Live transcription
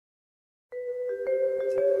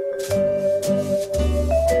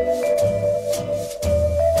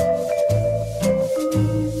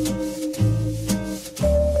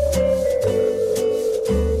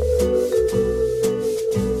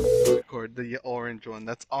orange one.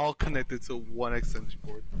 That's all connected to one extension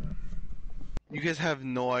cord. You guys have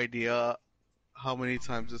no idea how many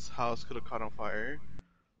times this house could have caught on fire.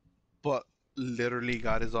 But literally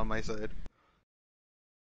God is on my side.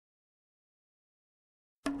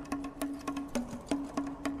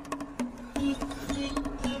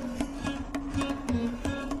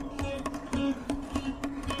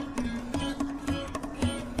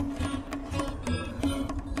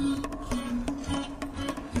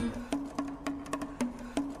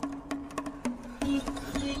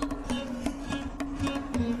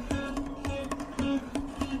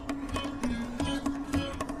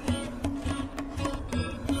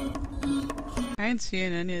 I ain't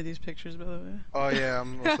seeing any of these pictures, by the way. Oh yeah,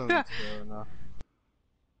 I'm sending it to you now.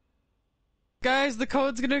 Guys, the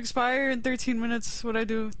code's gonna expire in 13 minutes. What'd I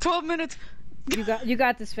do? 12 minutes! You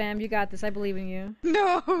got this, fam. You got this. I believe in you.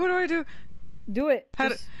 No, what do I do? Do it.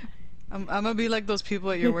 I'm gonna be like those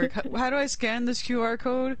people at your work. How do I scan this QR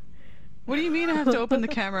code? What do you mean I have to open the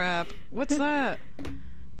camera app? What's that?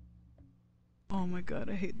 Oh my god,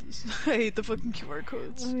 I hate this. I hate the fucking QR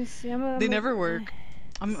codes. Let me see. They never work.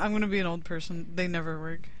 I'm gonna be an old person. They never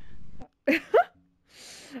work.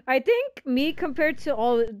 I think me compared to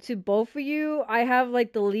both of you, I have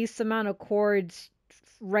like the least amount of cords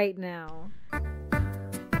right now.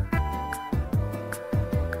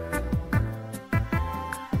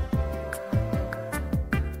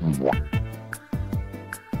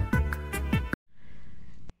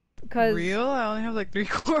 Real? I only have like 3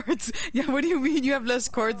 cords. Yeah, what do you mean you have less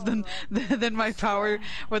cords than my power?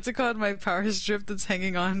 What's it called? My power strip that's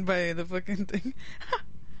hanging on by the fucking thing.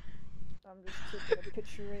 I'm just taking a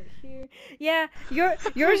picture right here. Yeah,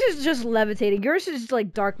 yours is just levitating. Yours is just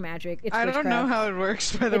like dark magic. It's I witchcraft. don't know how it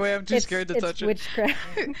works, by the way. I'm too scared to touch it. It's witchcraft.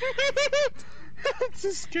 I'm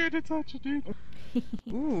too scared to touch it, dude.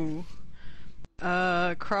 Ooh.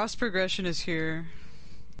 Cross progression is here.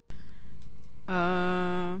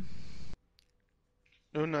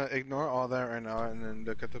 Luna, ignore all that right now and then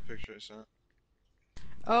look at the picture I sent.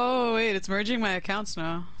 Oh wait, it's merging my accounts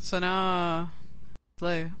now. So now,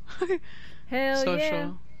 play. Hell Social.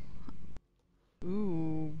 yeah.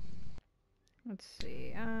 Ooh. Let's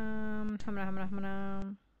see.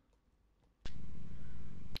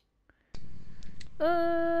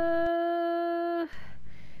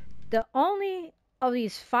 The only of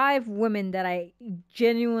these 5 women that I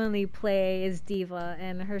genuinely play is Diva,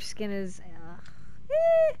 and her skin is.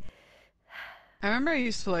 I remember I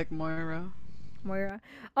used to like Moira. Moira.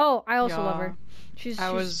 Oh, I also love her. She's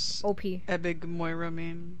OP. A big Moira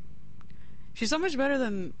main. She's so much better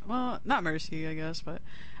than, well, not Mercy, I guess, but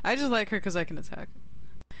I just like her because I can attack.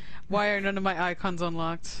 Why are none of my icons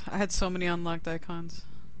unlocked? I had so many unlocked icons.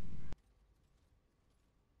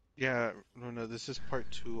 Yeah, Luna, this is part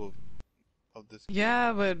 2 of this game.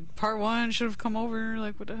 Yeah, but part 1 should have come over.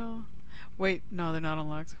 Like, what the hell? Wait, no, they're not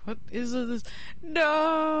unlocked. What is this?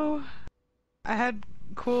 No! I had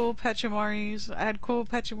cool Pachamaris. I had cool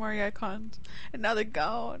Pachamari icons, and now they're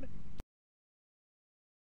gone.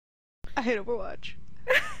 I hate Overwatch.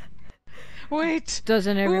 Wait!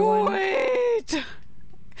 Doesn't everyone? Wait!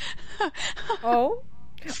 Oh?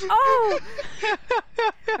 Oh!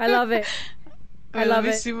 I love it. I love it.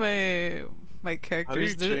 Let me see my characters.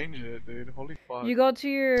 How do you change it, dude? Holy fuck. You go to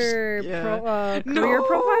your career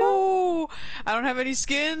profile? No! I don't have any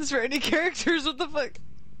skins for any characters. What the fuck?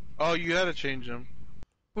 Oh, you gotta change them.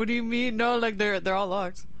 What do you mean? No, like they're all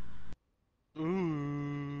locked.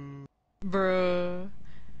 Ooh. Bruh.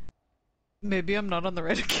 Maybe I'm not on the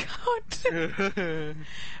right account.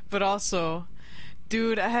 But also,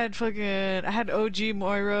 dude, I had OG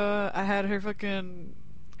Moira. I had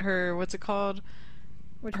her what's it called?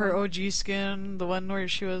 Her OG skin, the one where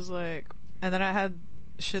she was like, and then I had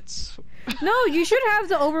shits. No, you should have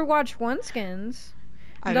the Overwatch 1 skins.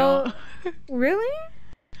 I don't. Really?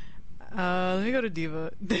 Let me go to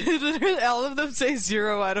Diva. All of them say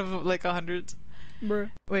 0 out of like 100. Bruh.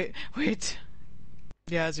 Wait.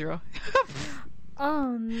 Yeah, 0.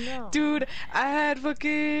 Oh no. Dude, I had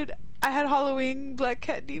Halloween Black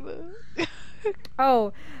Cat Diva.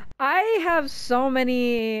 Oh, I have so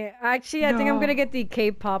many. Actually, I think I'm gonna get the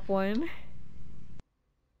K-pop one.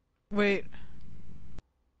 Wait.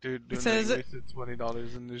 Dude, it says I wasted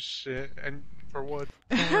 $20 in this shit, and for what?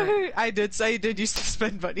 I did used to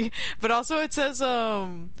spend money, but also it says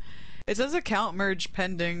account merge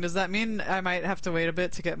pending. Does that mean I might have to wait a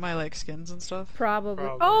bit to get my like skins and stuff? Probably.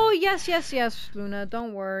 Oh yes, Luna.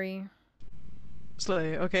 Don't worry.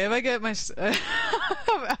 Slay. Okay, if I get my,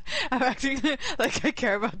 I'm acting like I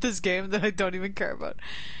care about this game that I don't even care about.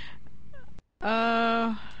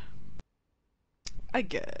 I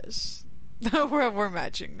guess we're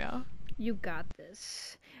matching now. You got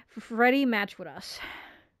this. Freddy, match with us.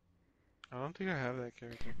 I don't think I have that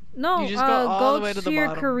character. No, You just go all go the way to the your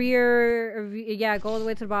bottom. career. Yeah, go all the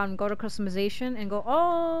way to the bottom. Go to customization and go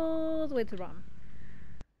all the way to the bottom.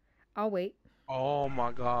 I'll wait. Oh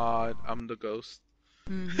my god, I'm the ghost.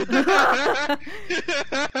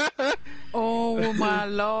 Oh my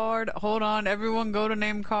lord. Hold on, everyone go to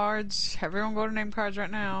name cards. Everyone go to name cards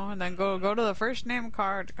right now. And then go to the first name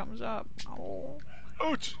card that comes up. Oh.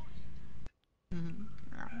 Ouch!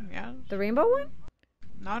 Yeah. The rainbow one?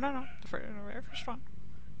 No. The very first one.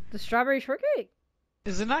 The strawberry shortcake?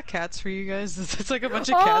 Is it not cats for you guys? It's like a bunch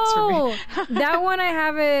of cats for me. Oh, that one I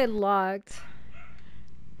have it locked.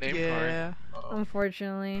 Name Yeah. card.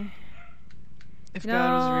 Unfortunately. If No,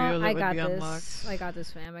 God was real, it I would got be this. unlocked. I got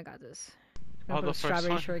this, fam. I got this. Oh, Gonna the put first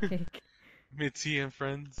strawberry one? shortcake. Mitzi and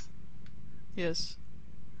friends. Yes.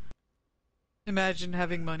 Imagine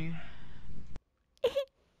having money.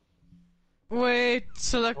 Wait,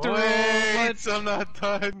 select a roll. Wait, What? I'm not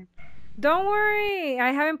done. Don't worry,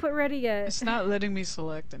 I haven't put ready yet. It's not letting me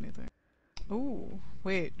select anything. Ooh,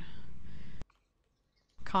 wait.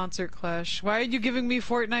 Concert Clash. Why are you giving me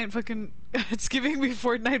Fortnite fucking... It's giving me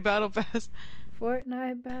Fortnite Battle Pass.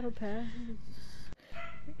 Fortnite Battle Pass.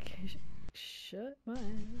 Okay, shut my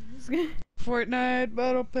eyes. Fortnite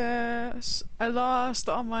Battle Pass. I lost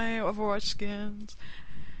all my Overwatch skins.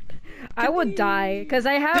 I would die because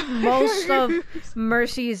I have most of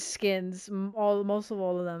Mercy's skins, most of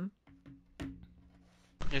all of them.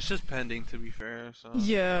 It's just pending, to be fair. So.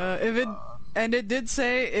 Yeah, if it... And it did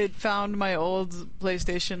say it found my old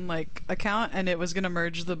PlayStation, like, account, and it was gonna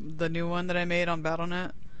merge the new one that I made on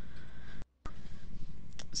Battle.net.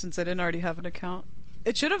 Since I didn't already have an account.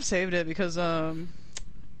 It should have saved it because, I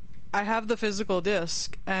have the physical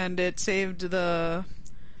disc, and it saved the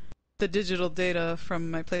digital data from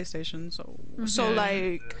my PlayStation, so... So,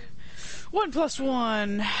 like... 1 +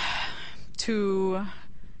 1... 2...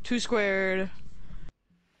 2 squared...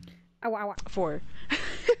 Ow, ow, ow. 4.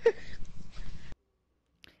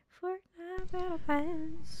 Fortnite Battle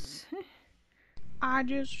Pass. I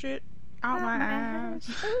just shit out my ass.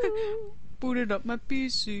 Ooh. Booted up my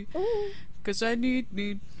PC. Ooh. Cause I need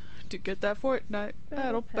to get that Fortnite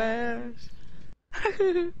Battle Pass.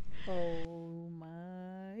 Oh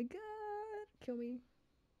my god. Kill me.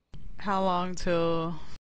 How long till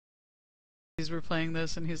we're playing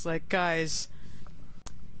this and he's like, guys,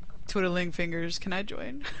 twiddling fingers, can I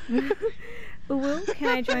join? Ooh, can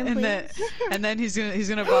I join, please? and then he's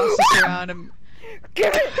gonna boss us around and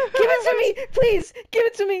Give it to me, please. Give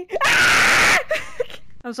it to me. Ah!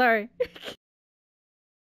 I'm sorry.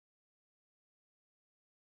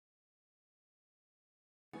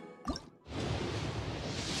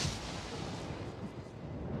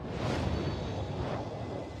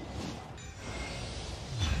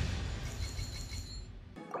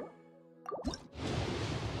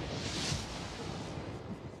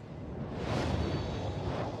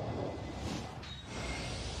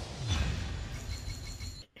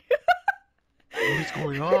 What is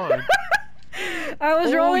going on? I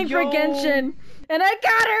was rolling for yo. Genshin, and I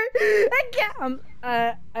got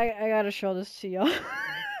her. I gotta show this to y'all.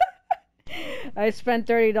 I spent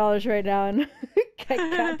 $30 right now, and I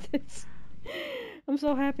got this. I'm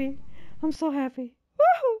so happy. I'm so happy.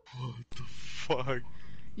 Woohoo! What the fuck?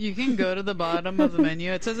 you can go to the bottom of the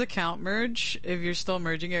menu. It says account merge if you're still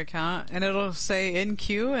merging your account, and it'll say in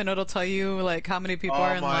queue, and it'll tell you like how many people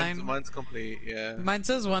are in line. Mine's complete, yeah. Mine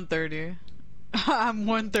says 130. I'm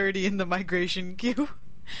 130 in the migration queue.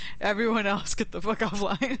 Everyone else get the fuck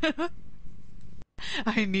offline.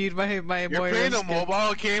 I need my You're Moira playing a skin.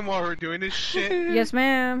 mobile game while we're doing this shit? Yes,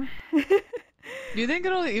 ma'am. Do you think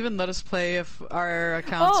it'll even let us play if our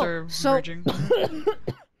accounts are merging?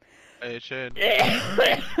 It should.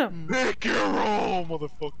 Pick your roll,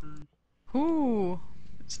 motherfucker. Ooh,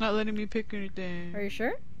 it's not letting me pick anything. Are you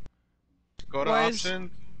sure? Go to Why option,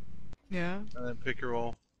 Yeah. and then pick your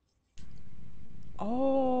roll.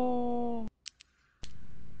 Oh.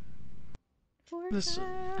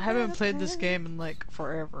 I haven't played this game in like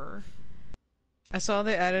forever. I saw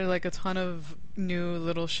they added like a ton of new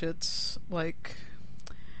little shits, like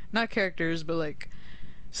not characters, but like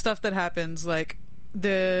stuff that happens. Like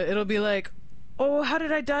it'll be like, oh, how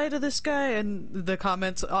did I die to this guy? And the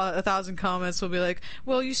comments, 1,000 comments will be like,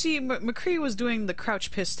 well, you see, McCree was doing the crouch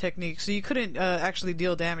piss technique, so you couldn't actually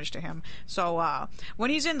deal damage to him. So when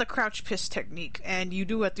he's in the crouch piss technique and you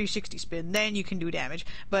do a 360 spin, then you can do damage.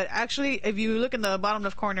 But actually, if you look in the bottom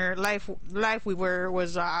left corner, life we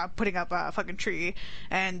was putting up a fucking tree,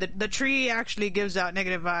 and the tree actually gives out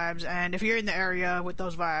negative vibes. And if you're in the area with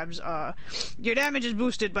those vibes, your damage is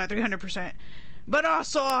boosted by 300%. But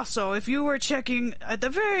also, if you were checking at the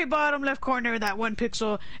very bottom left corner, that one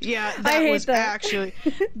pixel, yeah, that hate was that.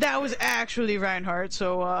 actually Reinhardt.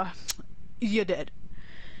 So, you dead.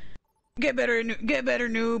 Get better,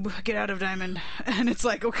 noob. Get out of diamond. And it's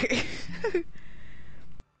like, okay.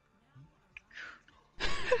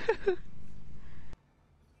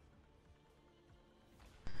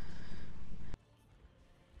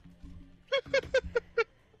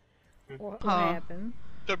 What Huh. happened?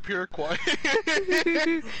 The pure quiet.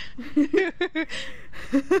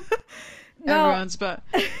 No. Everyone's but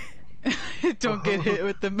don't get hit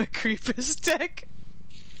with the McCreepus tech.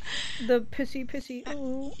 The pissy.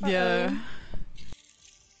 Ooh. Yeah.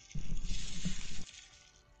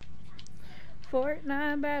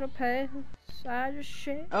 Fortnite battle pass. I just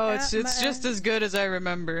shit. Oh, it's just as good as I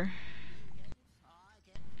remember.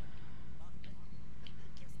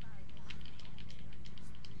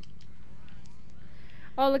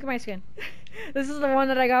 Oh, look at my skin. This is the one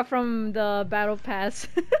that I got from the battle pass.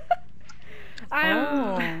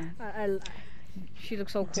 She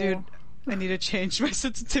looks so cool. Dude, I need to change my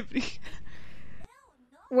sensitivity.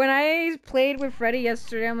 When I played with Freddy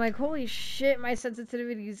yesterday, I'm like, holy shit, my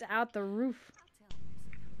sensitivity is out the roof.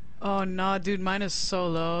 Oh nah, dude, mine is so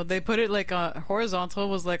low. They put it like on horizontal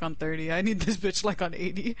was like on 30. I need this bitch like on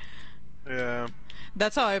 80. Yeah.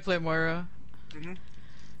 That's how I play Moira.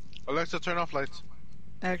 Alexa, turn off lights.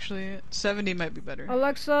 Actually, 70 might be better.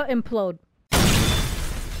 Alexa, implode.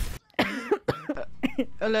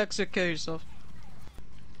 Alexa, kill yourself.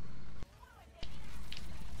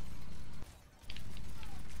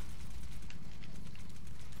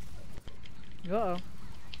 Uh-oh.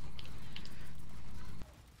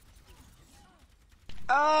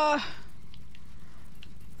 Ah!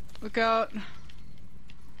 Look out.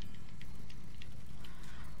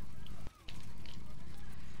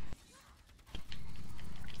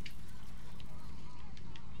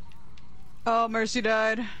 Oh, Mercy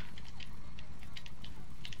died.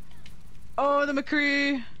 Oh, the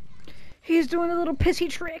McCree. He's doing a little pissy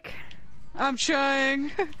trick. I'm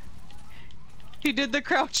trying. He did the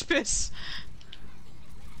crouch piss.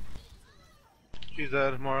 She's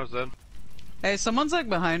dead. Mora's dead. Hey, someone's like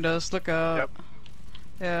behind us. Look out. Yep.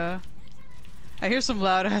 Yeah. I hear some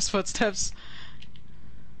loud ass footsteps.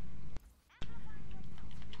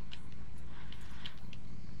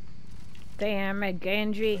 Damn it,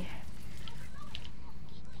 Genji.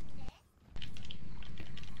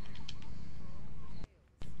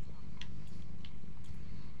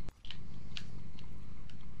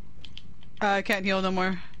 I can't heal no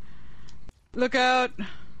more. Look out!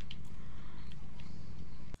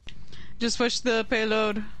 Just push the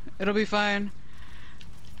payload. It'll be fine.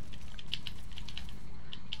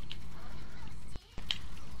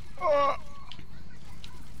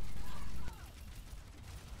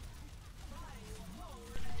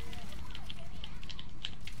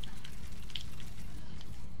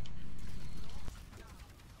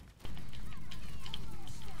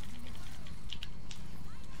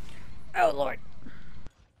 Oh lord.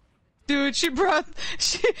 Dude, she brought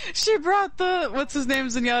the what's his name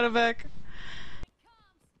Zenyatta back.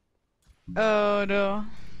 Oh no.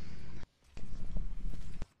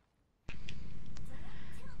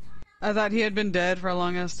 I thought he had been dead for a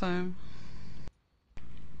long ass time.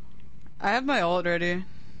 I have my ult ready.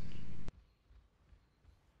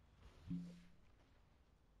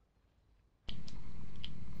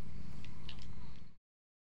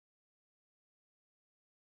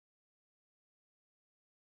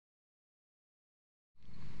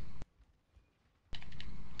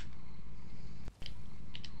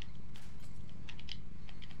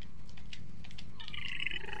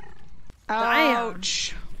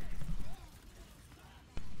 Ouch.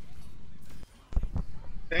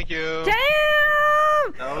 Thank you. Damn!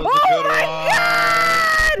 That was a Oh good my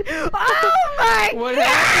god! Oh my What god!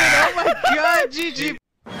 happened? Oh my god, GG.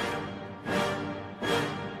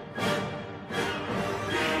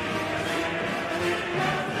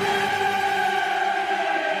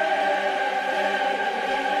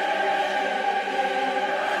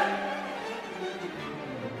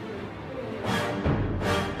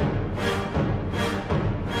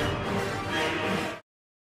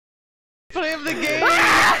 Play of the game.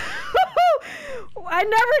 I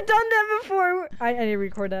never done that before. I need to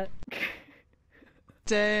record that.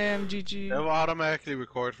 Damn, GG. It will automatically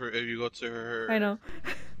record for if you go to her. I know.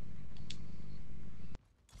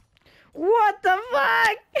 What the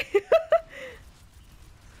fuck?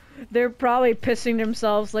 They're probably pissing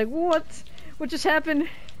themselves like, what? What just happened?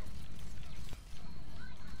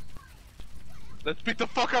 Let's beat the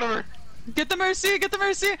fuck out of her. Get the Mercy, get the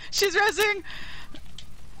Mercy. She's rezzing.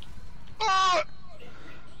 Ah!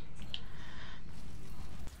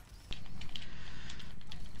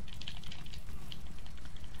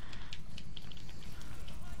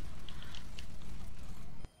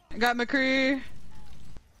 Got McCree.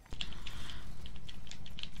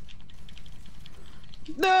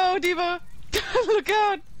 No, Diva! Look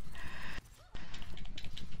out!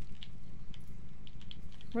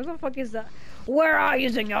 Where the fuck is that? Where are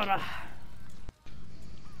you, Zenyatta?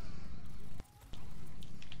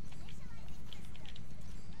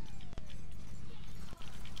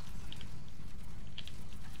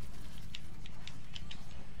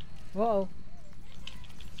 Whoa.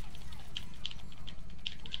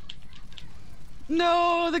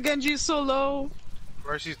 No, the Genji's so low.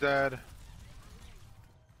 Mercy's dead.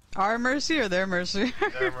 Our Mercy or their Mercy?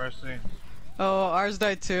 Their Mercy. Oh, ours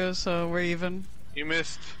died too, so we're even. You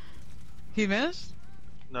missed. He missed?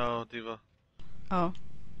 No, Diva. Oh.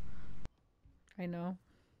 I know.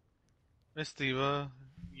 Miss Diva,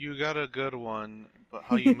 you got a good one, but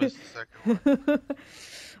how you missed the second one?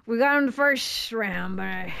 We got him the first round,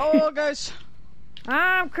 but Oh, guys.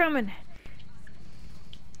 I'm coming.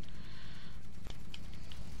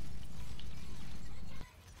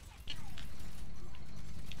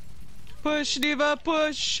 Push, Diva,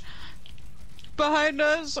 push! Behind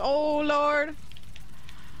us, oh lord!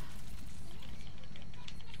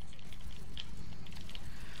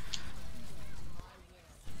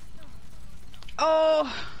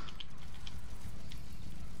 Oh!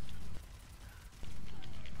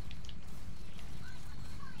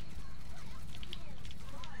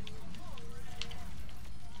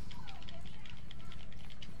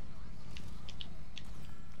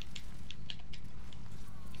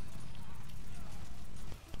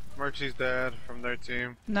 Mercy's dead from their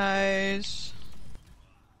team. Nice.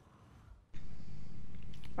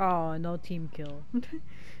 Oh, no team kill.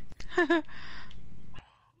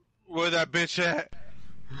 Where that bitch at?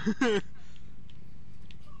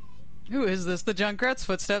 Who is this? The Junkrat's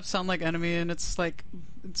footsteps sound like enemy, and it's like,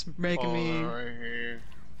 it's making me. Right here.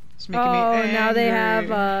 It's making me angry. Now they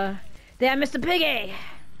have Mr. Piggy.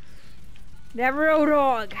 They have Road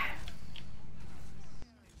Dog.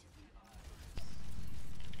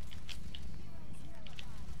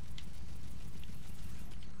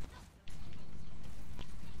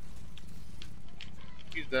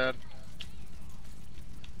 He's dead.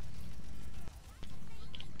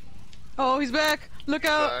 Oh, he's back! Look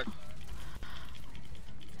out! Back.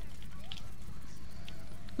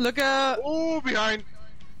 Look out! Ooh, behind.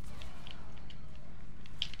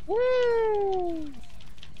 Woo!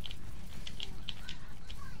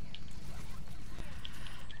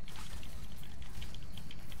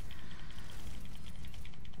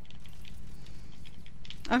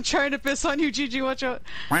 I'm trying to piss on you, Gigi, watch out.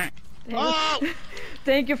 Oh!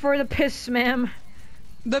 Thank you for the piss, ma'am.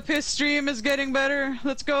 The piss stream is getting better.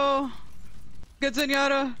 Let's go. Get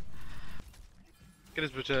Zenyatta. Get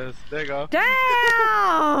his bitch ass. There you go.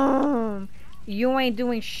 Damn! You ain't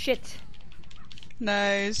doing shit.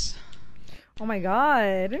 Nice. Oh my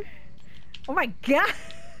god. Oh my god.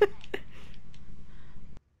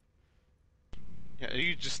 Yeah,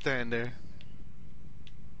 you just stand there.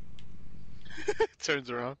 Turns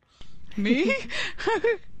around. Me?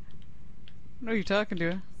 What are you talking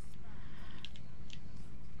to?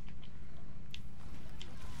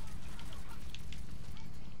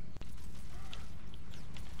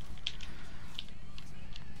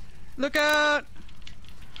 Look out!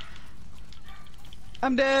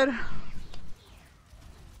 I'm dead.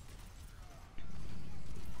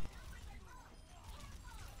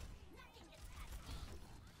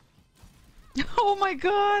 Oh my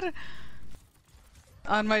god!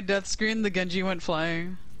 On my death screen, the Genji went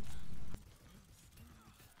flying.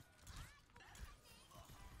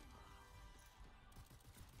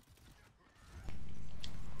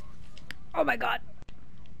 Oh my god.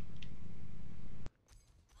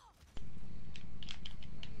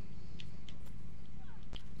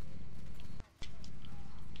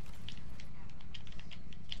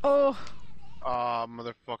 Oh! Ah,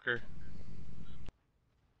 motherfucker.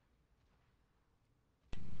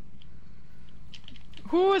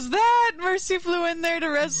 Who was that? Mercy flew in there to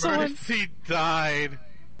res someone. Mercy died.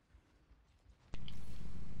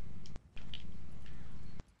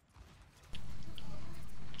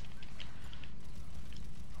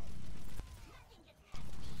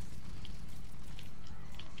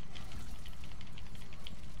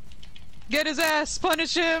 Get his ass!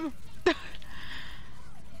 Punish him!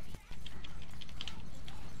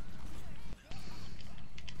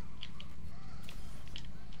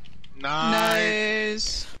 Nice.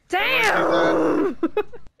 Nice. Damn!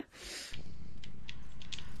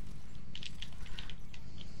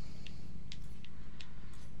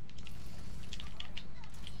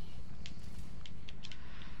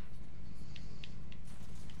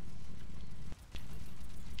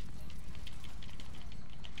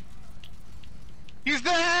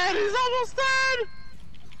 almost dead!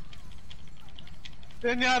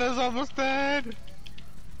 Zenyatta's almost dead!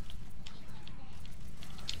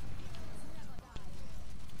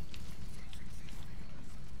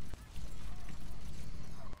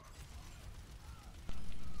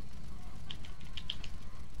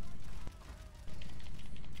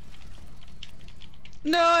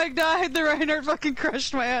 No, I died. The Reinhardt fucking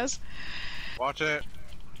crushed my ass. Watch it.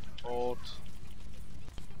 Ult.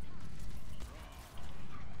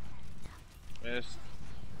 Missed.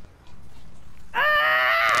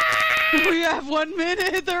 We have 1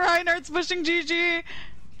 minute. The Reinhardt's pushing GG.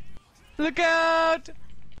 Look out.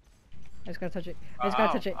 I just gotta touch it. I just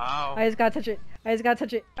gotta touch it. Ow. I just gotta touch it. I just gotta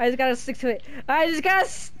touch it. I just gotta stick to it. I just gotta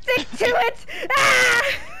stick to it! Ah!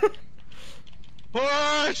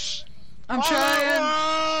 Push! I'm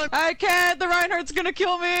trying. I can't. The Reinhardt's gonna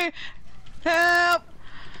kill me. Help!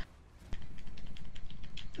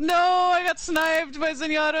 No, I got sniped by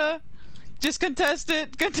Zenyatta. Just contest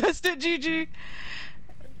it. Contest it, GG.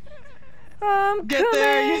 Get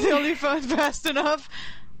there. You're the only one fast enough.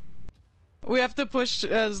 We have to push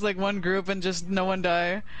as like one group and just no one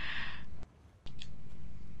die.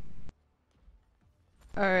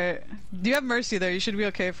 Alright. Do you have Mercy there? You should be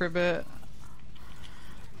okay for a bit.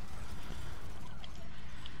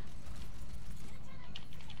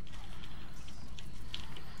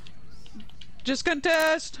 Just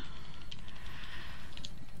contest!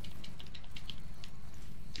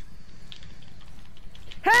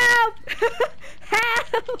 Help!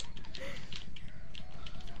 Help!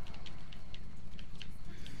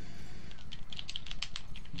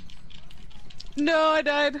 No, I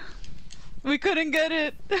died. We couldn't get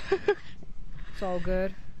it. It's all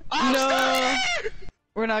good. No,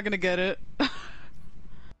 we're not gonna get it.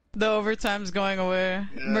 The overtime's going away.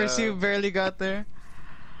 Yeah. Mercy barely got there.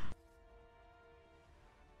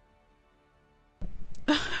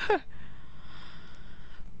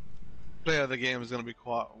 Play of the game is gonna be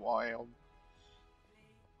quite wild.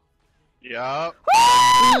 Yup.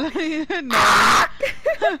 No.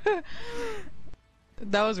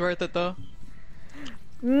 That was worth it though.